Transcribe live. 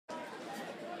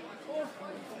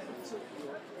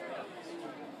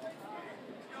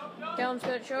Adam's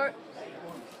got it short.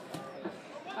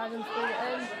 Adam's put it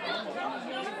in.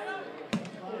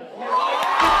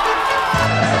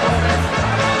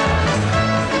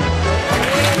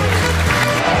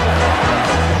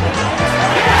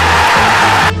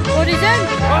 Oh, he's in!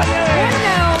 Oh,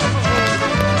 now!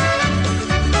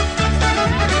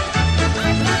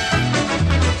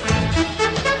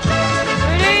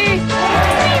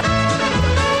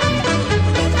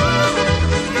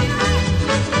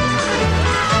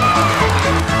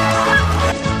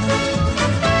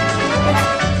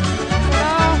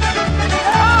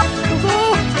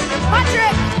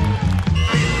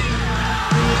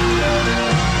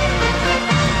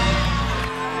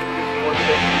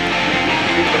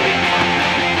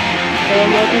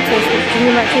 Welcome to this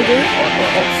junior match today.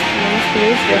 It's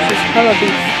Linlithgow versus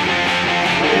Beath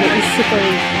in the East Super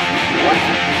League.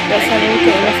 Let's have a look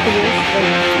at Linlithgow.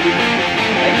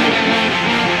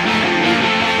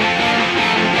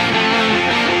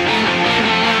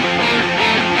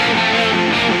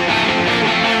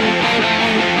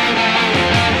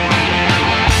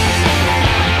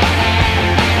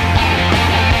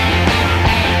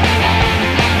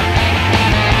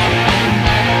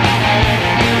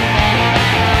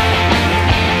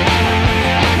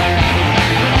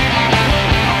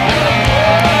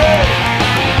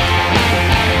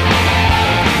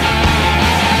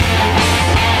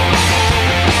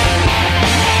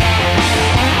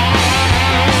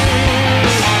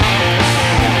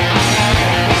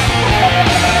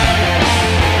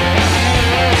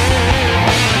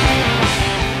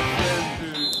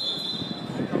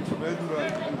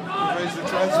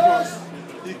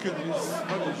 He couldn't,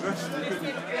 on his wrist, he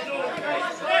couldn't.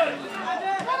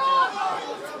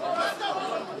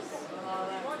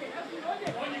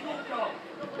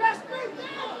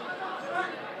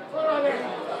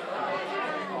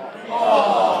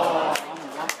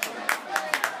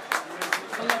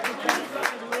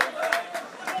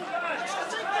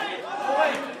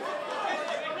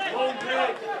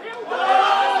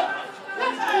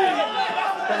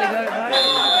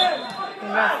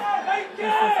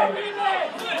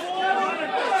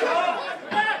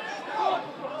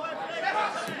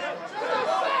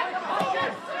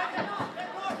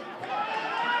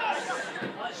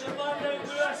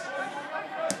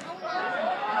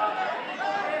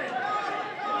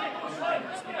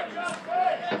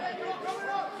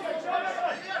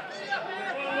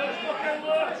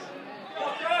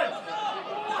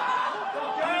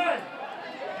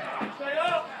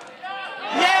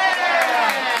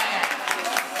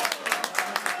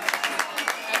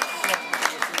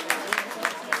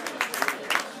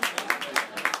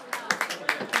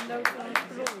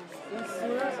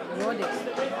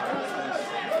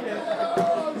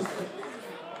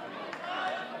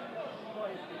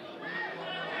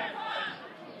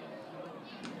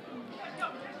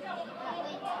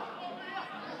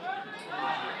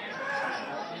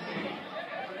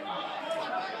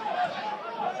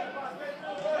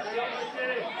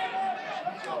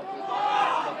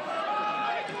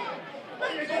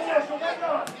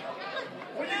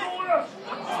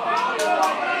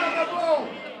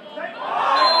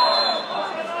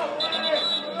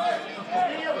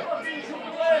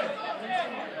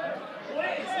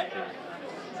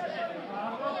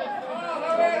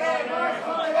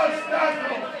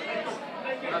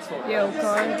 Yellow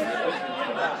card.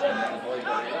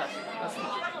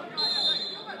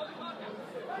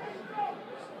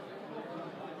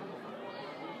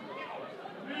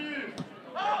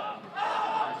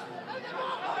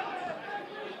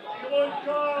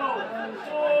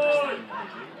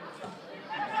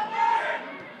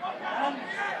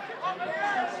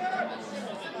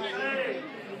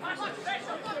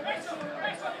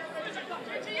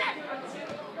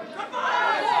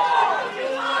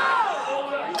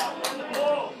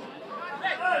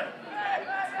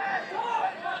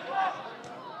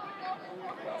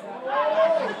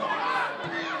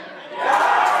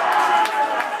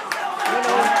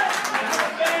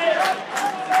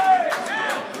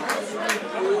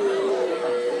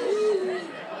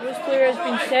 Has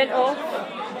been sent off.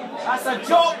 That's a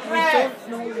joke, I don't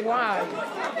know why.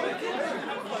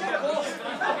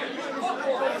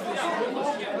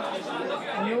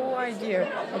 No idea.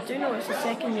 I do know it's a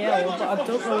second yellow, but I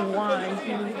don't know why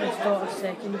he has got a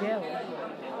second yellow.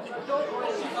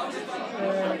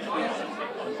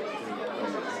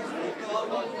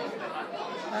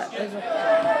 That is a...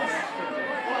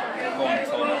 Come on,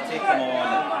 Tom, take him on.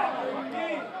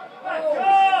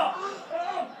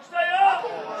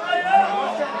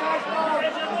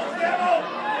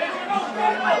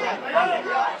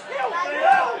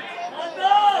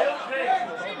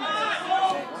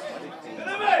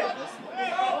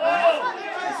 Oh!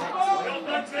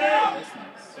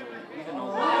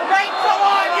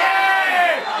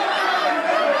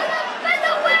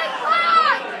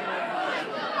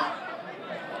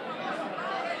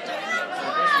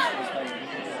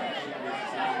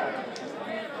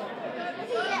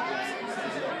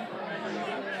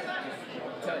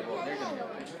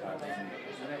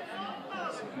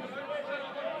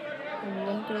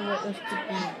 wonder what this could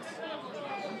be.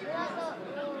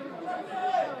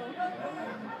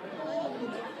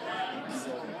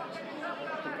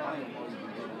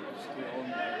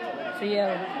 So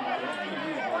yeah.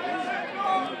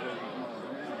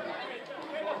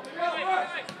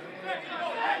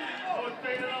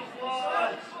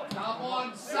 Come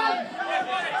on, son!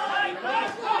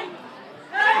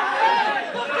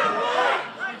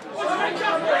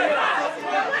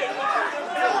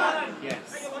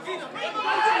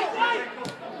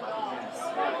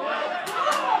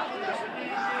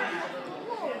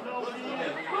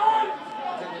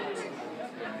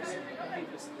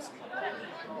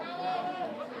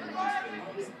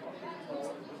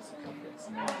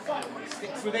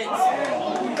 Sticks with it.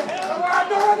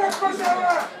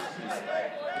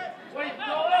 Wait,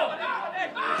 go up!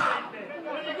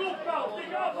 When you go, pal,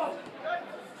 take up!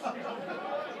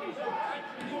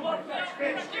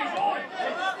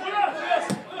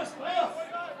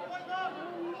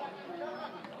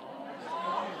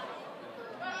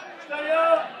 Stay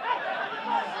up!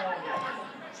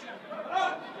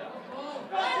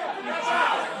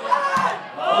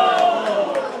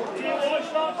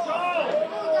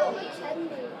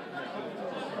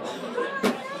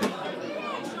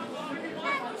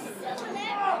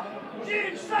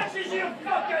 Stretches you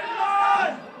fucking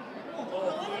man!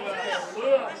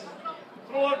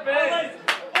 Throw it, Ben!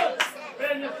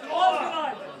 Ben, you throw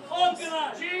it!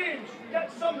 Organise! James, get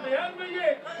somebody in with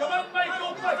you! Come on,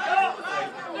 Michael, pick up!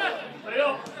 Stay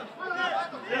up!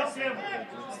 Stay up, Jim!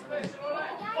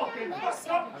 Fucking fuck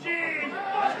up, James!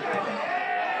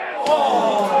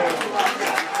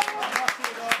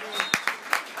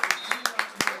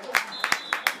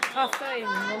 Half time,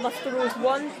 Linlithgow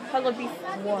 1, Beath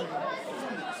 1.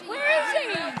 Where is he?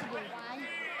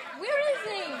 Where is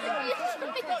he?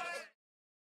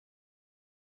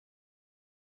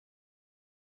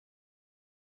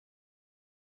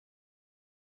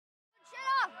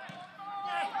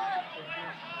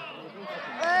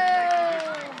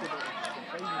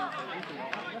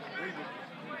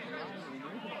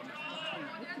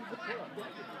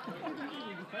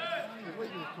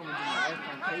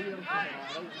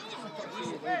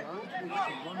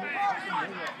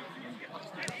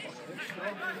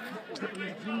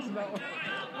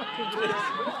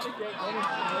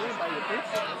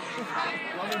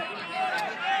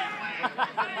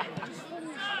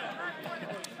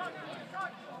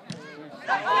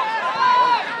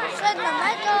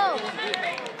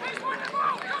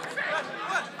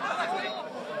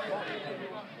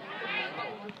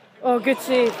 Oh, good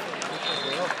save.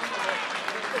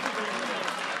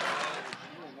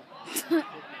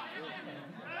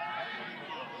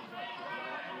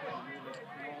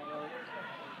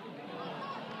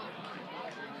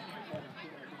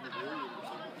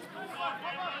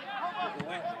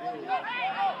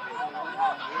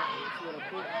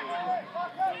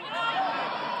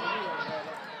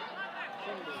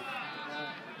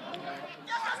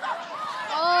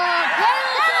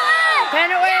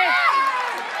 Penalty!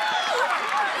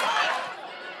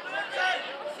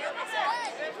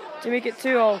 To make it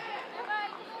 2-all.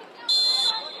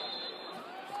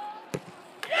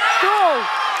 Goal!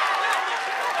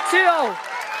 2-all.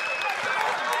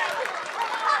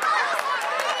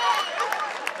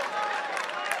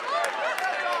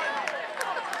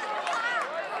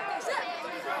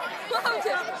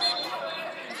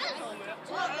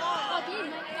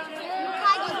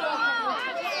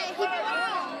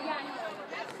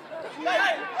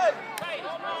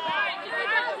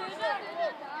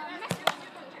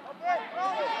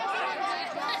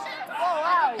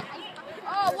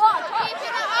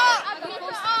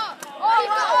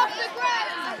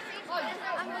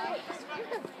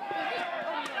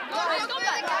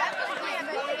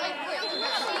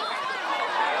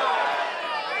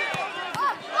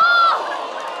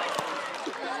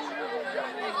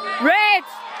 Red!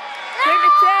 Take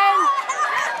the 10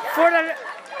 for an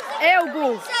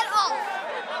elbow.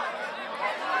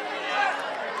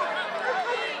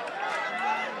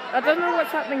 I don't know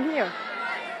what's happening here.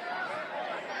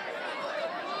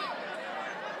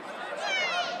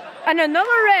 And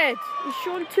another red. He's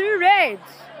shown 2 reds.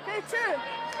 Two.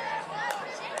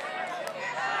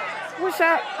 What's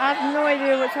that? I have no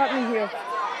idea what's happening here.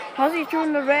 Has he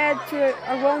shown the red to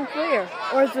a wrong player?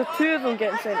 Or is there 2 of them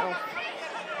getting sent off?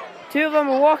 2 of them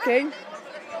are walking.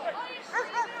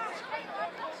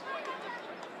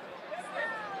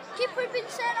 Keeper been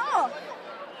sent off.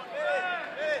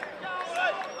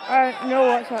 I don't know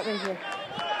what's happening here.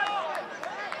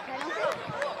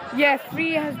 Yeah,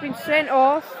 3 has been sent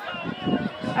off.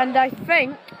 And I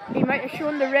think he might have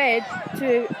shown the red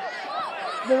to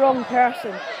the wrong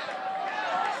person.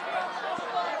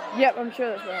 Yep, I'm sure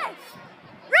that's right.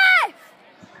 Ref!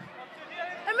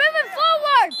 They're moving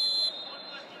forward!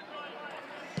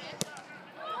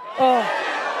 Oh,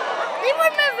 They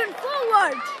were moving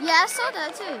forward! Yeah, I saw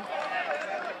that too.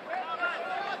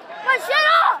 Come on, shut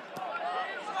up!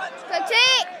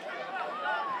 Critique!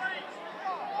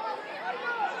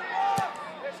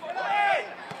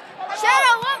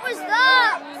 Shadow, what was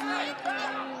that?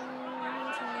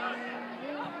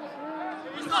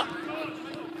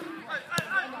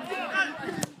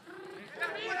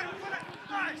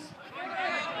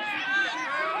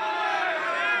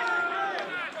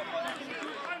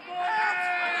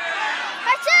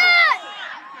 That's it!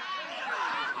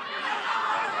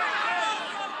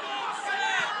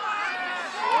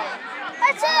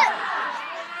 That's it!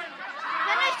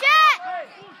 Finish it!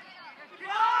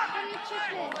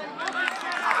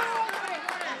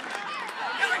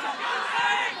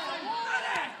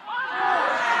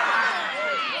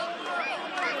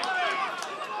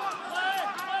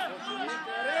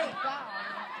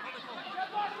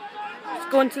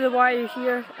 it's going to the wire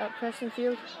here at Preston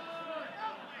Field.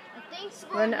 I think so.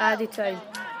 We're in added time.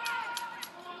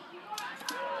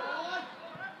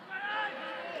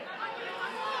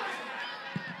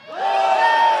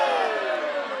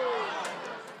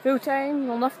 Full time,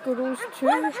 Linlithgow Rose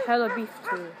 2, Beath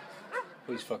 2.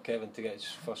 Please for Kevin to get his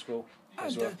first goal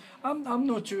as well. I'm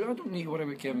not too. I don't need to worry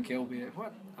about Kevin Kelby.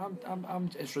 What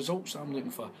it's results I'm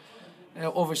looking for.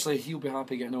 Obviously, he'll be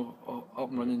happy getting up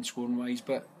and running, scoring wise.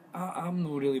 But I'm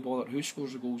not really bothered who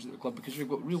scores the goals at the club because we've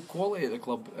got real quality at the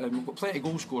club. We've got plenty of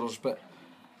goal scorers, but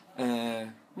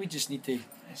we just need to.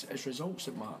 It's results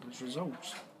that matter. It's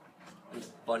results.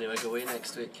 Bonnywig away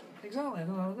next week. Exactly.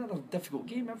 Another difficult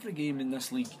game. Every game in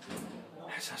this league.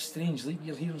 It's a strange league.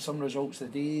 You're hearing some results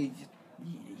today.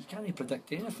 You can't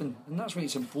predict anything, and that's why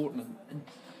it's important. And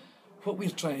what we're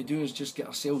trying to do is just get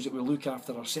ourselves that we look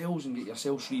after ourselves and get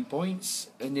yourselves 3 points,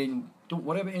 and then don't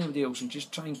worry about anybody else and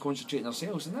just try and concentrate on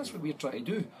ourselves. And that's what we're trying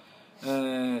to do.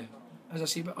 As I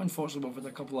say, but unfortunately, we've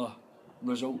had a couple of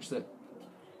results that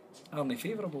aren't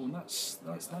favourable, and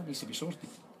that needs to be sorted.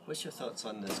 What's your thoughts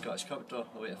on the Scottish Cup draw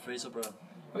away at Fraserburgh?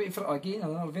 Wait for it again.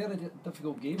 Another very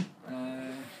difficult game.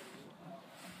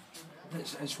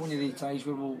 It's one of the ties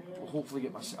where we'll hopefully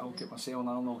I'll get myself and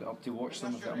Alan will get up to watch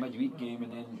them. We've got a midweek game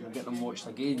and then we'll get them watched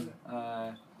again.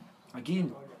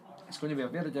 Again, it's going to be a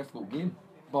very difficult game,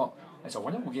 but it's a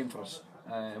winnable game for us.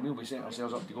 And we'll be setting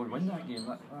ourselves up to go and win that game.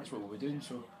 That's what we'll be doing.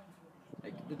 So,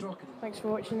 the draw. Thanks for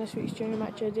watching this week's junior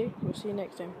match of the day. We'll see you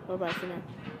next time. Bye bye for now.